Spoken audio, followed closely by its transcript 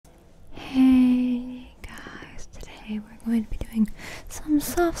today we're going to be doing some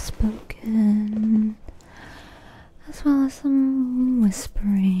soft-spoken, as well as some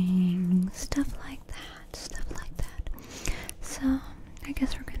whispering, stuff like that. So, I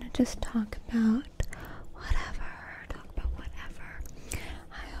guess we're gonna just talk about whatever.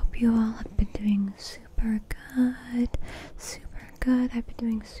 I hope you all have been doing super good. I've been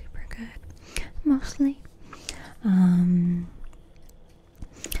doing super good, mostly.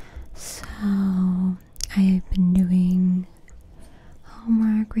 So I've been doing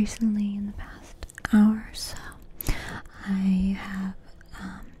homework recently in the past hour or so. I have,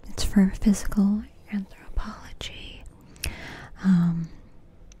 it's for physical anthropology,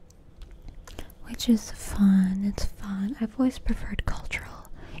 which is fun. It's fun. I've always preferred cultural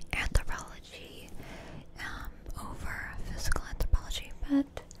anthropology over physical anthropology,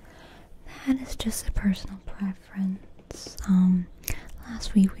 but that is just a personal preference.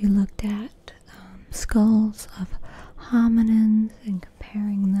 Last week we looked at skulls of hominins and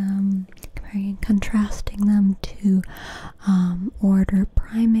comparing and contrasting them to order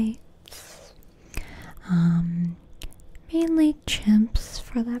primates. Mainly chimps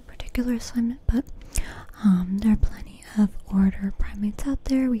for that particular assignment, but there are plenty of order primates out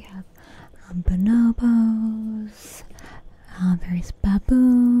there. We have bonobos, various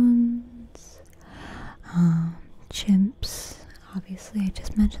baboons, chimps, obviously I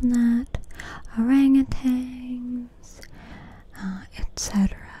just mentioned that, orangutans,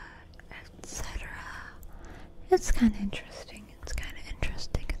 etc. It's kind of interesting.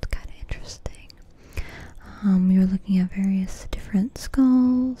 We were looking at various different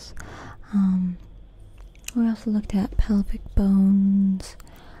skulls. We also looked at pelvic bones.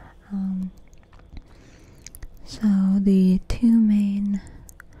 So the two main,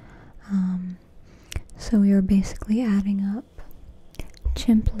 so we were basically adding up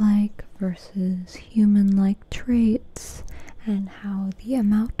chimp-like versus human-like traits and how the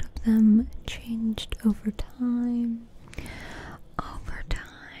amount of them changed over time.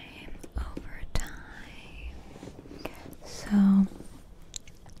 So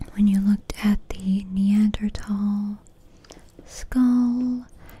when you looked at the Neanderthal skull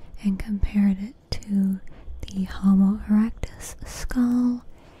and compared it to the Homo erectus skull,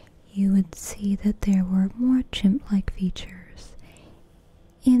 you would see that there were more chimp-like features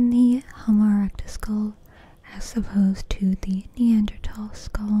in the Homo erectus skull as opposed to the Neanderthal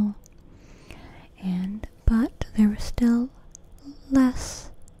skull, but there were still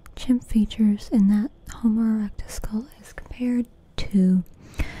less chimp features in that Homo erectus skull as compared to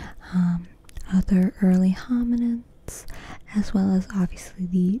other early hominids, as well as obviously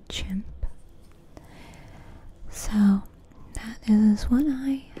the chimp. So that is what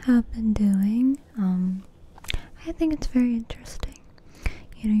I have been doing. I think it's very interesting.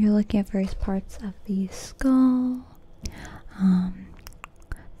 You know, you're looking at various parts of the skull.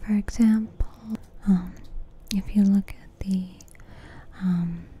 For example, if you look at the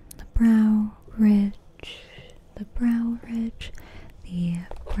brow ridge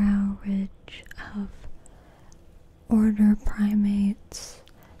of order primates,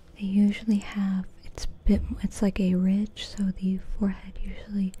 they usually have, it's like a ridge, so the forehead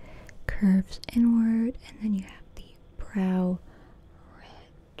usually curves inward, and then you have the brow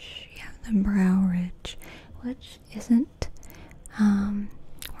ridge. Which isn't,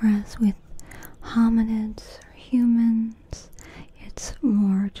 whereas with hominids or humans, it's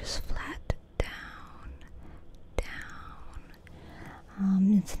more just flat down.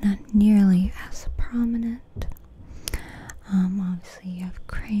 It's not nearly as prominent. Obviously you have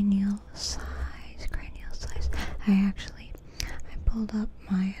cranial size. I pulled up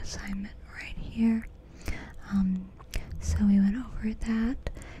my assignment right here. So we went over that.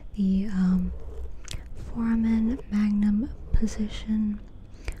 The foramen magnum position,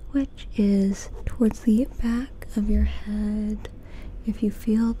 which is towards the back of your head. If you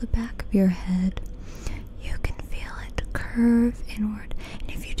feel the back of your head, you can feel it curve inward, and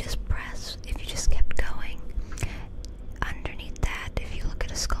if you just kept going underneath that, if you look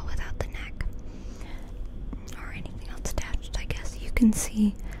at a skull without the neck or anything else attached, I guess you can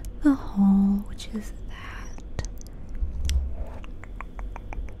see the hole, which is that.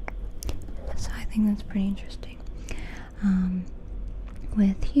 So I think that's pretty interesting.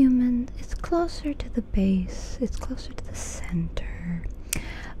 With humans, it's closer to the base, it's closer to the center,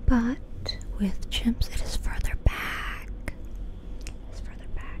 but with chimps, it is further back.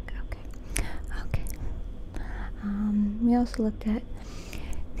 Okay. We also looked at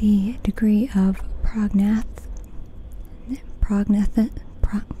the degree of I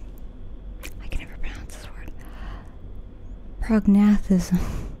can never pronounce this word. Prognathism.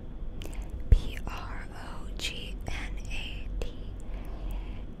 Prognath.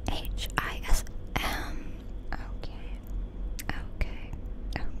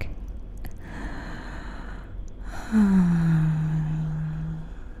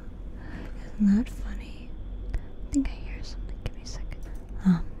 Isn't that funny? I think I hear something. Give me a second.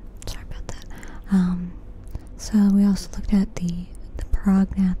 Sorry about that. So we also looked at the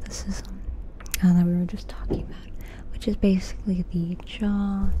prognathism that we were just talking about, which is basically the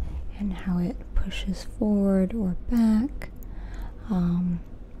jaw and how it pushes forward or back.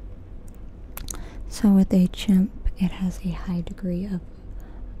 So with a chimp, it has a high degree of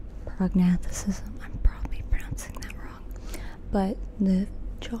prognathism. I'm probably pronouncing that wrong, but the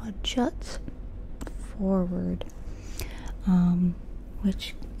jaw juts forward,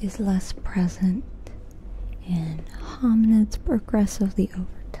 which is less present in hominids progressively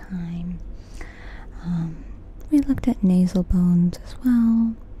over time. We looked at nasal bones as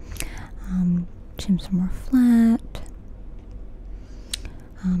well. Chimps are more flat.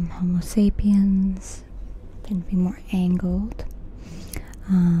 Homo sapiens tend to be more angled.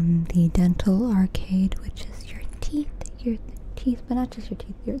 The dental arcade, which is your teeth, but not just your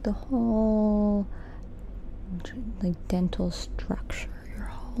teeth, the whole like dental structure, your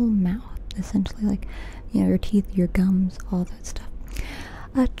whole mouth, essentially, like, you know, your teeth, your gums, all that stuff.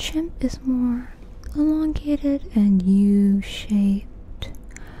 A chimp is more elongated and U-shaped,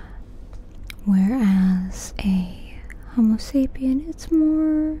 whereas a Homo sapien, it's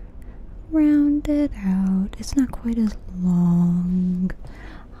more rounded out. It's not quite as long.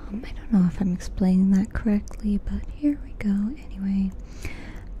 I don't know if I'm explaining that correctly, but here we go anyway.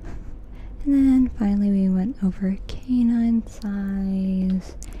 And then finally we went over canine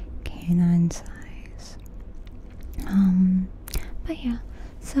size. But yeah,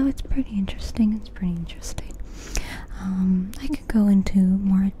 so it's pretty interesting. I could go into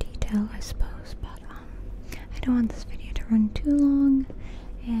more detail, I suppose, but I don't want this video to run too long,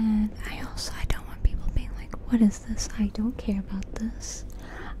 and I don't want people being like, what is this? I don't care about this.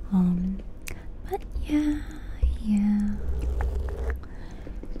 But yeah.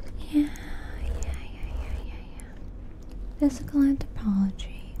 Physical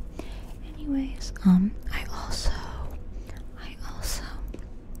anthropology. Anyways, I also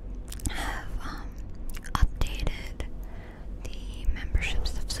have updated the membership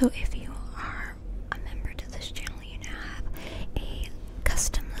stuff. So if you are a member to this channel, you now have a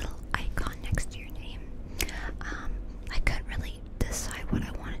custom little icon next to your name. I couldn't really decide what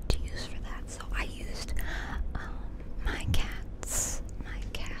I wanted to use for that, so I used my cats,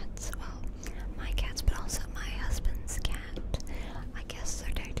 but also my husband's cat. I guess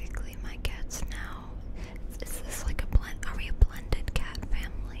they're technically my cats now. Is this like a blend? Are we a blended cat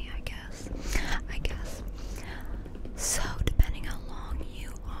family? I guess. So depending how long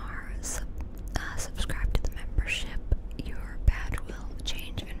you are subscribed to the membership, your badge will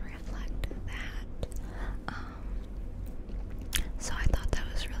change and reflect that. So I thought that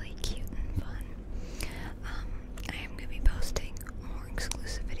was really cute and fun. I am going to be posting more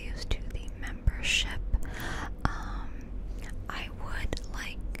exclusive videos to the membership.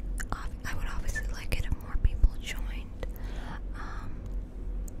 I would obviously like it if more people joined.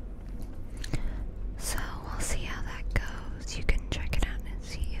 So we'll see how that goes. You can check it out and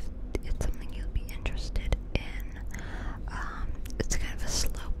see if it's something you'll be interested in. It's kind of a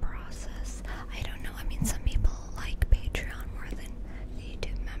slow process. I don't know. I mean, some people like Patreon more than the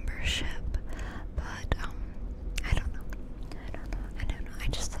YouTube membership, but I don't know. I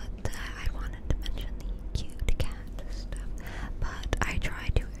just thought that I wanted to mention the cute cat stuff, but I try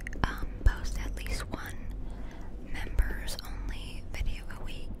to post at least one members only video a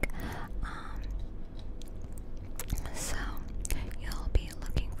week. So you'll be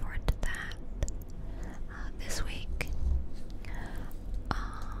looking forward to that. This week,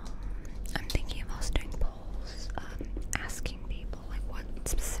 I'm thinking of also doing polls, asking people like what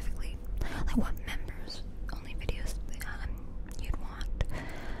specifically, like what members only videos you'd want.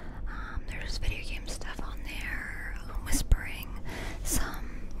 There's video game stuff on there, whispering,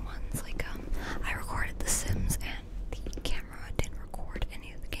 some ones like I recorded The Sims and the camera didn't record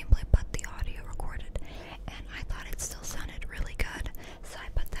any of the gameplay, but the audio recorded, and I thought it still sounded really good, so I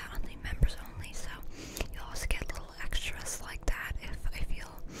put that on the members only. So you'll also get little extras like that if I feel,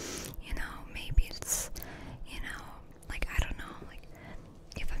 maybe it's, like, I don't know, like,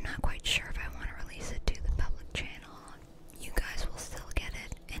 if I'm not quite sure if I want to release it to the public channel, you guys will still get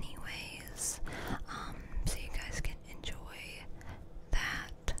it anyways, so you guys can enjoy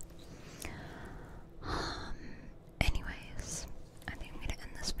that. Anyways, I think I'm gonna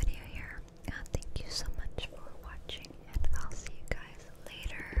end this video here. Thank you so much for watching, and I'll see you guys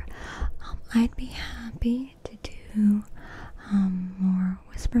later. I'd be happy to do more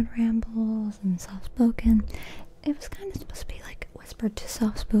whispered rambles and soft-spoken. It was kind of supposed to be like whispered to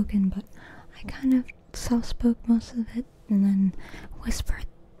soft-spoken, but I kind of soft-spoke most of it and then whispered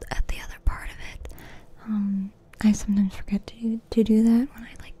at the other part of I sometimes forget to do that when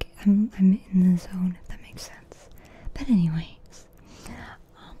I'm in the zone, if that makes sense. But anyway,